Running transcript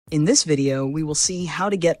In this video, we will see how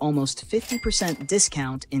to get almost 50%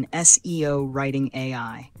 discount in SEO writing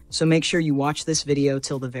AI. So make sure you watch this video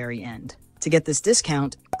till the very end. To get this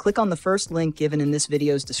discount, click on the first link given in this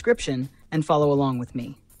video's description and follow along with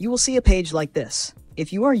me. You will see a page like this.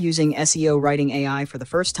 If you are using SEO writing AI for the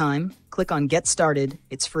first time, click on Get Started,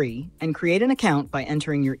 it's free, and create an account by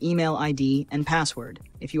entering your email ID and password.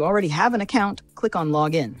 If you already have an account, click on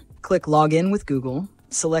Login. Click Login with Google,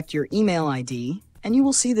 select your email ID, and you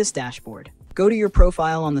will see this dashboard. Go to your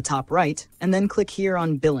profile on the top right, and then click here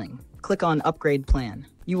on Billing. Click on Upgrade Plan.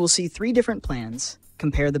 You will see 3 different plans.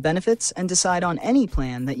 Compare the benefits and decide on any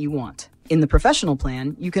plan that you want. In the professional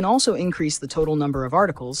plan, you can also increase the total number of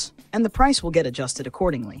articles, and the price will get adjusted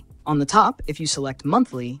accordingly. On the top, if you select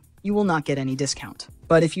monthly, you will not get any discount.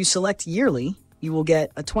 But if you select yearly, you will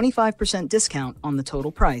get a 25% discount on the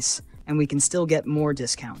total price, and we can still get more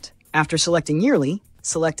discount. After selecting yearly,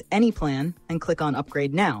 select any plan and click on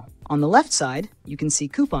Upgrade Now. On the left side, you can see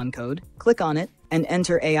coupon code, click on it, and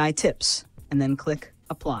enter AI tips, and then click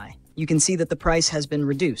Apply. You can see that the price has been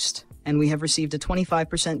reduced, and we have received a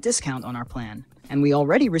 25% discount on our plan. And we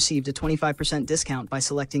already received a 25% discount by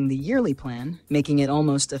selecting the yearly plan, making it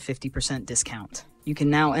almost a 50% discount. You can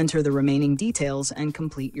now enter the remaining details and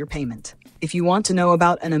complete your payment. If you want to know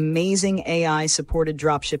about an amazing AI-supported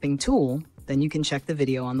dropshipping tool, then you can check the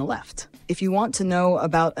video on the left. If you want to know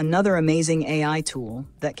about another amazing AI tool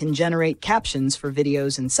that can generate captions for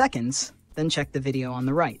videos in seconds, then check the video on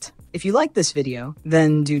the right. If you like this video,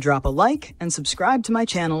 then do drop a like and subscribe to my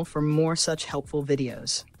channel for more such helpful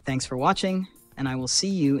videos. Thanks for watching, and I will see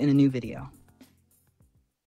you in a new video.